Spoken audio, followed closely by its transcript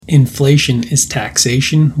Inflation is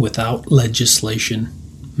taxation without legislation.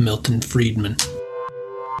 Milton Friedman.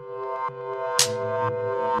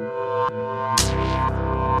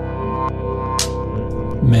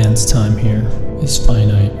 Man's time here is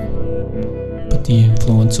finite, but the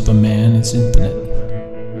influence of a man is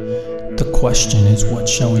infinite. The question is, what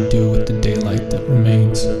shall we do with the daylight that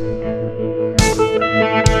remains?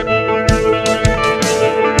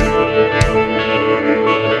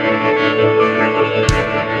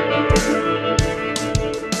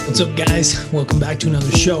 What's up, guys? Welcome back to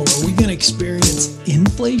another show. Are we going to experience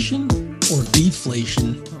inflation or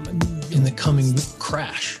deflation in the coming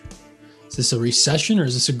crash? Is this a recession or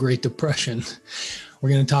is this a Great Depression? We're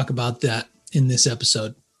going to talk about that in this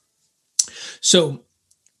episode. So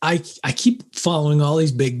I keep following all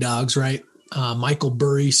these big dogs, right? Michael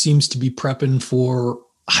Burry seems to be prepping for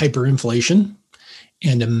hyperinflation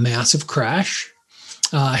and a massive crash.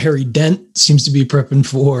 Harry Dent seems to be prepping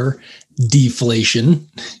for deflation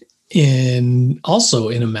and also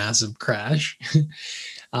in a massive crash.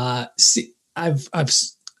 I've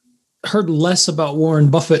heard less about Warren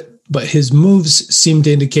Buffett, but his moves seem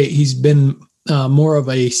to indicate he's been more of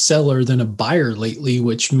a seller than a buyer lately,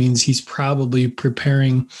 which means he's probably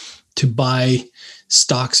preparing to buy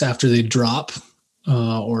stocks after they drop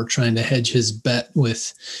or trying to hedge his bet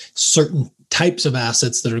with certain types of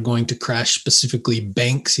assets that are going to crash, specifically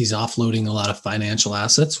banks. He's offloading a lot of financial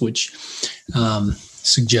assets, which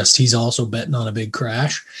suggests he's also betting on a big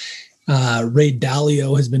crash. Ray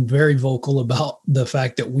Dalio has been very vocal about the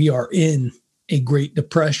fact that we are in a Great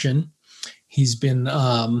Depression. He's been,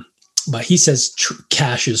 but he says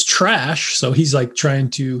cash is trash. So he's like trying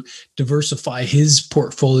to diversify his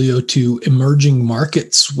portfolio to emerging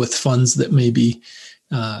markets with funds that may be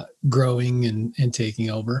growing and taking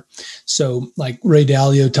over. So like Ray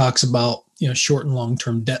Dalio talks about, short and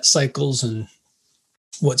long-term debt cycles and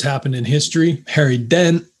what's happened in history. Harry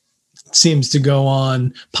Dent seems to go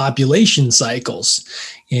on population cycles.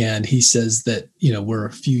 And he says that, we're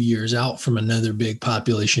a few years out from another big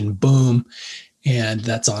population boom. And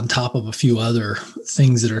that's on top of a few other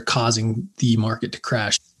things that are causing the market to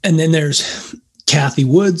crash. And then there's Cathie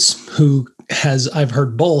Woods, who I've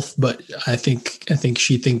heard both, but I think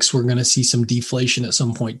she thinks we're going to see some deflation at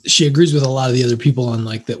some point. She agrees with a lot of the other people on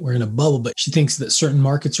that we're in a bubble, but she thinks that certain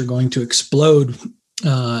markets are going to explode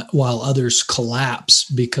while others collapse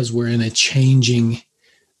because we're in a changing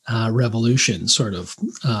revolution, sort of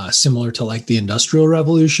similar to like the Industrial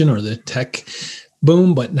Revolution or the tech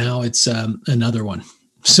boom, but now it's another one.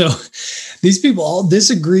 So these people all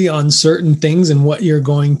disagree on certain things and what you're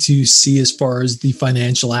going to see as far as the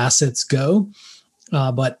financial assets go.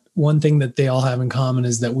 But one thing that they all have in common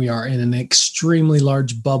is that we are in an extremely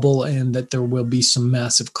large bubble and that there will be some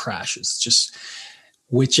massive crashes. Just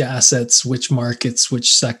which assets, which markets,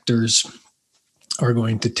 which sectors are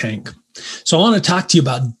going to tank. So I want to talk to you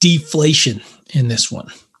about deflation in this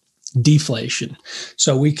one. Deflation.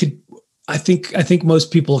 So I think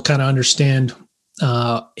most people kind of understand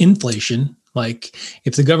inflation. Like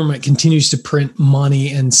if the government continues to print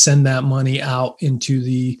money and send that money out into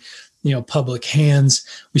the public hands,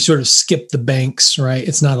 we sort of skip the banks, right?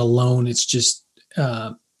 It's not a loan. It's just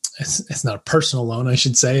it's not a personal loan, I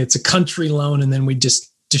should say. It's a country loan, and then we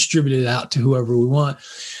just distribute it out to whoever we want.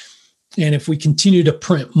 And if we continue to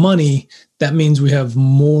print money, that means we have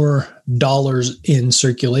more dollars in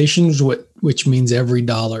circulation, which means every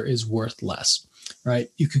dollar is worth less, right?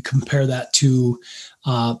 You could compare that to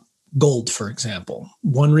gold, for example.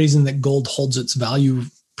 One reason that gold holds its value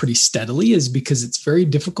pretty steadily is because it's very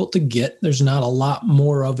difficult to get. There's not a lot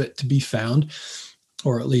more of it to be found,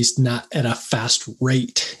 or at least not at a fast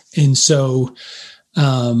rate. And so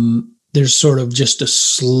there's sort of just a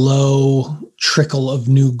slow trickle of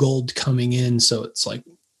new gold coming in. So it's like,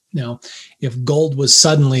 if gold was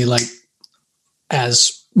suddenly like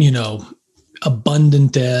as,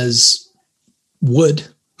 abundant as wood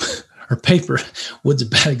or paper, wood's a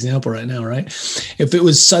bad example right now, right? If it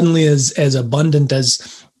was suddenly as abundant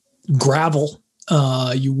as gravel,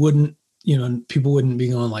 you wouldn't, people wouldn't be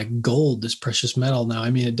going like gold, this precious metal. Now,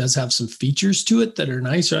 I mean, it does have some features to it that are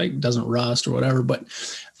nice, right? It doesn't rust or whatever, but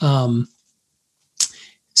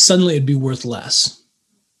suddenly it'd be worth less.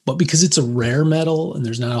 But because it's a rare metal and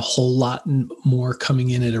there's not a whole lot more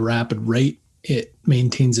coming in at a rapid rate, it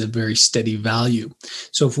maintains a very steady value.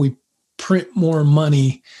 So if we print more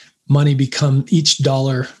money each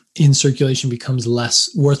dollar in circulation becomes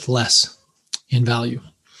worth less in value.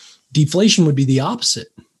 Deflation would be the opposite.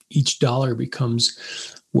 Each dollar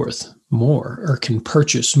becomes worth more or can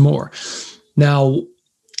purchase more. Now,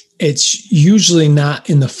 it's usually not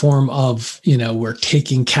in the form of, we're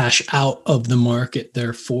taking cash out of the market,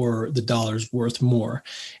 therefore the dollar's worth more.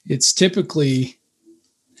 It's typically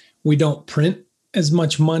we don't print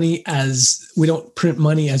money as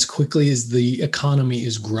quickly as the economy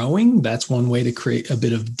is growing. That's one way to create a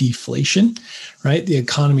bit of deflation, right? The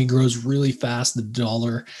economy grows really fast. The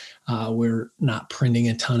dollar, we're not printing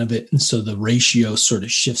a ton of it. And so the ratio sort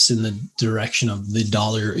of shifts in the direction of the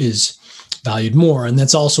dollar is valued more. And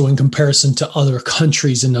that's also in comparison to other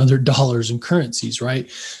countries and other dollars and currencies, right?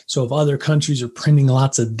 So if other countries are printing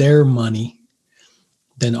lots of their money,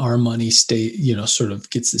 then our money sort of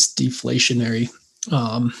gets this deflationary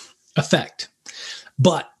effect.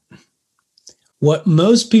 But what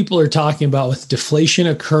most people are talking about with deflation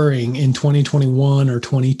occurring in 2021 or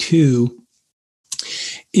 22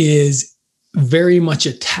 is very much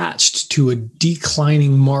attached to a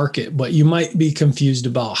declining market. But you might be confused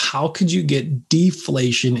about how could you get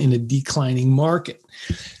deflation in a declining market?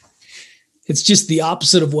 It's just the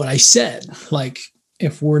opposite of what I said. Like,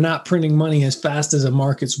 if we're not printing money as fast as a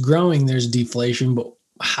market's growing, there's deflation. But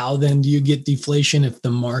how then do you get deflation if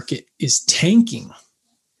the market is tanking?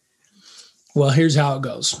 Well, here's how it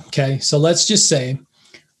goes. Okay. So let's just say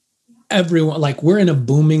we're in a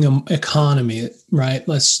booming economy, right?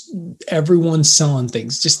 Everyone's selling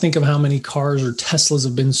things. Just think of how many cars or Teslas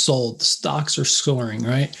have been sold. The stocks are soaring,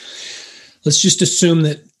 right? Let's just assume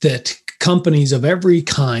that companies of every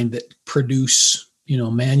kind that produce,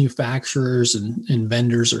 manufacturers and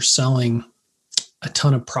vendors are selling a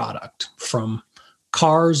ton of product, from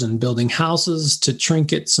cars and building houses to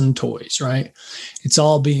trinkets and toys, right? It's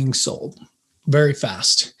all being sold very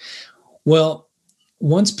fast. Well,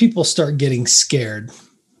 once people start getting scared,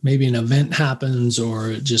 maybe an event happens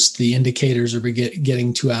or just the indicators are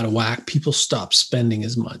getting too out of whack, people stop spending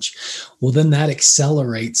as much. Well, then that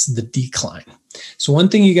accelerates the decline. So one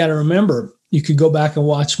thing you got to remember, you could go back and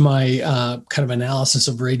watch my kind of analysis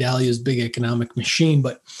of Ray Dalio's Big Economic Machine,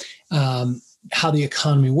 but how the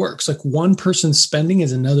economy works. Like, one person's spending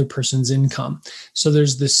is another person's income. So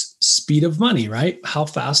there's this speed of money, right? How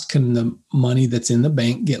fast can the money that's in the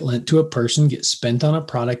bank get lent to a person, get spent on a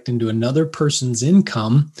product into another person's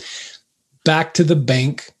income, back to the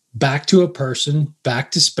bank, back to a person,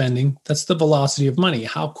 back to spending? That's the velocity of money.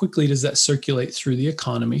 How quickly does that circulate through the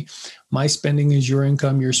economy? My spending is your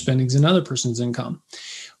income, your spending is another person's income.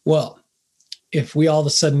 Well, if we all of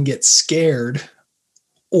a sudden get scared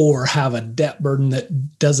or have a debt burden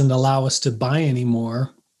that doesn't allow us to buy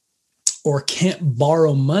anymore, or can't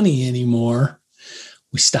borrow money anymore,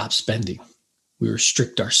 we stop spending. We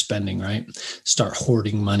restrict our spending, right? Start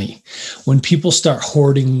hoarding money. When people start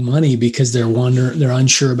hoarding money because they're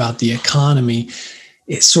unsure about the economy,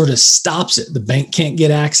 it sort of stops it. The bank can't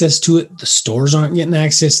get access to it. The stores aren't getting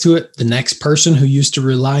access to it. The next person who used to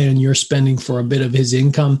rely on your spending for a bit of his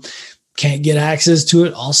income can't get access to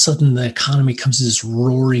it. All of a sudden, the economy comes to this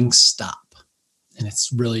roaring stop, and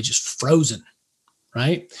it's really just frozen,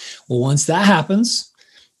 right? Well, once that happens,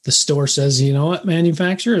 the store says, you know what,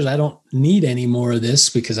 manufacturers, I don't need any more of this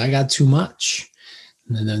because I got too much.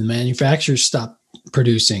 And then the manufacturers stop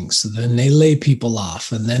producing. So then they lay people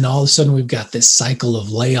off. And then all of a sudden we've got this cycle of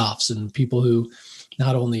layoffs and people who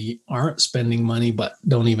not only aren't spending money, but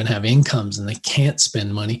don't even have incomes and they can't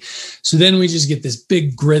spend money. So then we just get this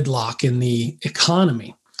big gridlock in the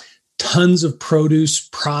economy. Tons of produce,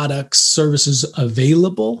 products, services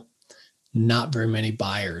available, not very many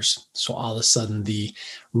buyers. So all of a sudden the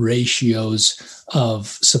ratios of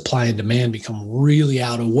supply and demand become really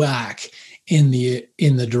out of whack in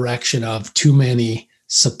the direction of too many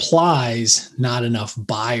supplies, not enough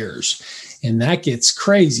buyers. And that gets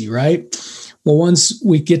crazy, right? Well, once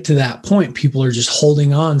we get to that point, people are just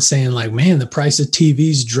holding on saying like, man, the price of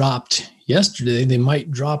TVs dropped yesterday. They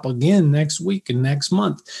might drop again next week and next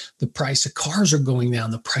month. The price of cars are going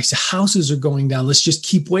down. The price of houses are going down. Let's just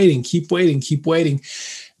keep waiting, keep waiting, keep waiting.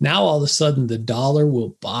 Now, all of a sudden, the dollar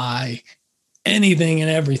will buy anything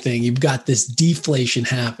and everything. You've got this deflation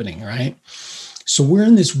happening, right? So we're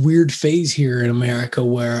in this weird phase here in America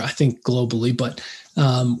where I think globally, but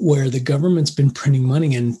where the government's been printing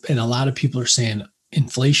money and a lot of people are saying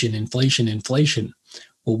inflation, inflation, inflation.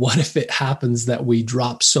 Well, what if it happens that we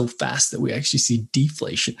drop so fast that we actually see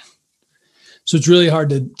deflation? So it's really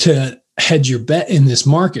hard to hedge your bet in this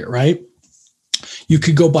market, right? You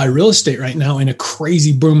could go buy real estate right now in a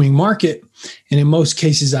crazy booming market. And in most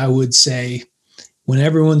cases, I would say when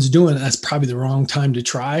everyone's doing it, that's probably the wrong time to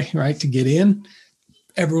try, right? To get in.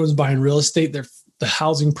 Everyone's buying real estate. The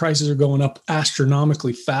housing prices are going up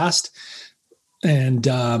astronomically fast. And,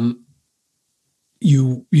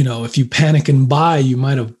 if you panic and buy, you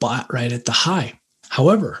might have bought right at the high.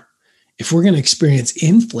 However, if we're going to experience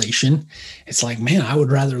inflation, it's like, man, I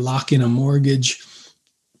would rather lock in a mortgage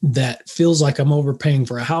that feels like I'm overpaying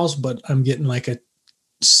for a house, but I'm getting like a,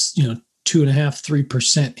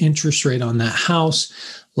 2.5-3% interest rate on that house,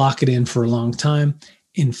 lock it in for a long time.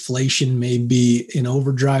 Inflation may be in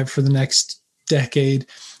overdrive for the next decade,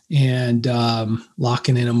 and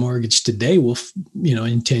locking in a mortgage today will,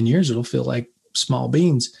 in 10 years, it'll feel like small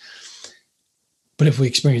beans. But if we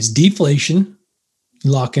experience deflation,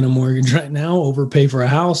 lock in a mortgage right now, overpay for a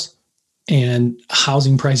house, and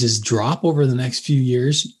housing prices drop over the next few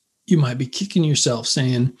years, you might be kicking yourself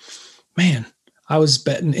saying, man, I was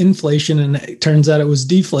betting inflation and it turns out it was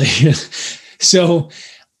deflation. So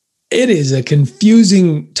it is a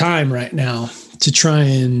confusing time right now to try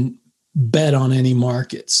and bet on any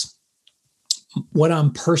markets. What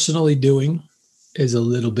I'm personally doing is a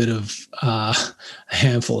little bit of a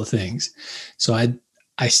handful of things. So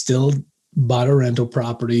I still bought a rental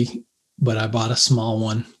property, but I bought a small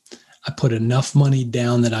one. I put enough money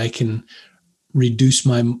down that I can reduce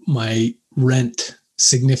my rent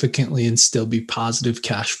significantly and still be positive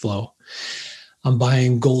cash flow. I'm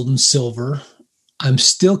buying gold and silver. I'm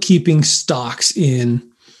still keeping stocks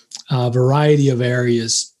in a variety of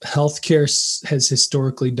areas. Healthcare has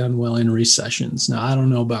historically done well in recessions. Now, I don't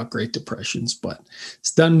know about Great Depressions, but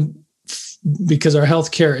it's done because our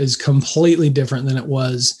healthcare is completely different than it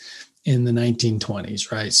was in the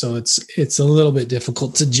 1920s, right? So it's a little bit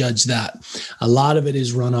difficult to judge that. A lot of it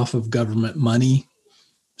is run off of government money.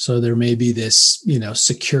 So there may be this,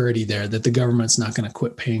 security there that the government's not going to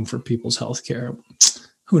quit paying for people's healthcare.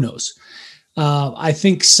 Who knows? I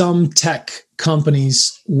think some tech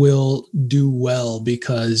companies will do well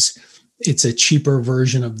because it's a cheaper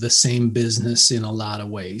version of the same business in a lot of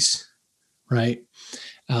ways, right?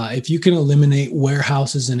 If you can eliminate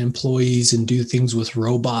warehouses and employees and do things with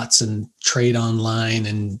robots and trade online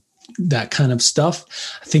and that kind of stuff,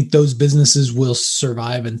 I think those businesses will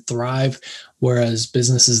survive and thrive. Whereas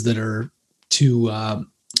businesses that are too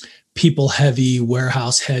people heavy,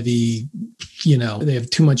 warehouse heavy, they have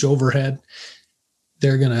too much overhead,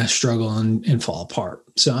 they're going to struggle and fall apart.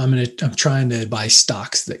 So I'm trying to buy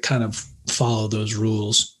stocks that kind of follow those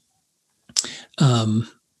rules.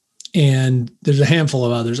 And there's a handful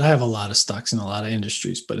of others. I have a lot of stocks in a lot of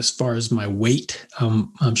industries, but as far as my weight,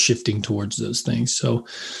 I'm shifting towards those things. So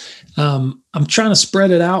I'm trying to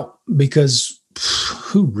spread it out because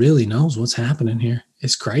who really knows what's happening here?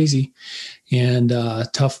 It's crazy and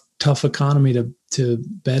tough economy to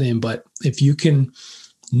bet in. But if you can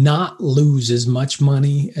not lose as much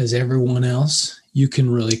money as everyone else, you can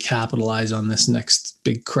really capitalize on this next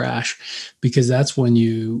big crash, because that's when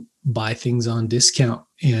you buy things on discount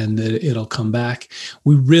and it'll come back.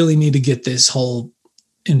 We really need to get this whole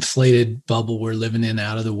inflated bubble we're living in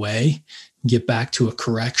out of the way, get back to a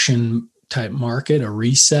correction type market, a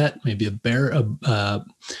reset, maybe a bear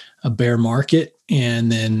market,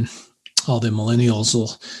 and then all the millennials will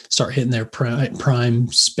start hitting their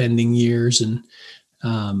prime spending years, and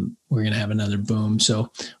we're going to have another boom.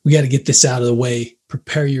 So we got to get this out of the way,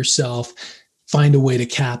 prepare yourself, find a way to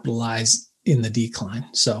capitalize in the decline.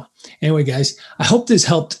 So anyway, guys, I hope this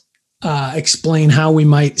helped explain how we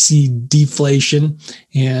might see deflation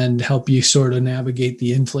and help you sort of navigate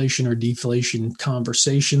the inflation or deflation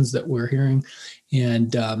conversations that we're hearing.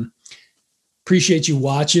 And appreciate you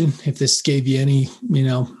watching. If this gave you any,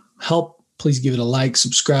 help, please give it a like,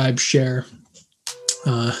 subscribe, share,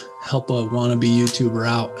 help a wannabe YouTuber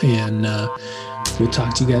out. And we'll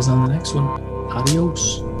talk to you guys on the next one.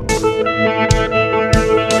 Adios.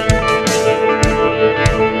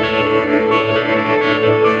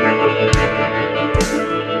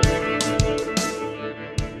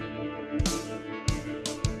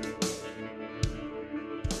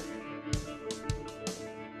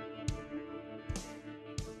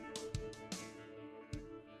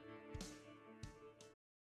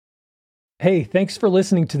 Hey, thanks for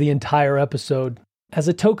listening to the entire episode. As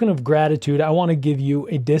a token of gratitude, I want to give you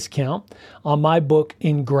a discount on my book,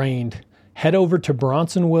 Ingrained. Head over to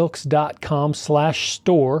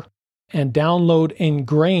bronsonwilks.com/store and download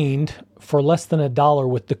Ingrained for less than $1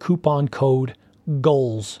 with the coupon code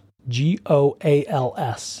GOALS,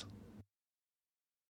 GOALS.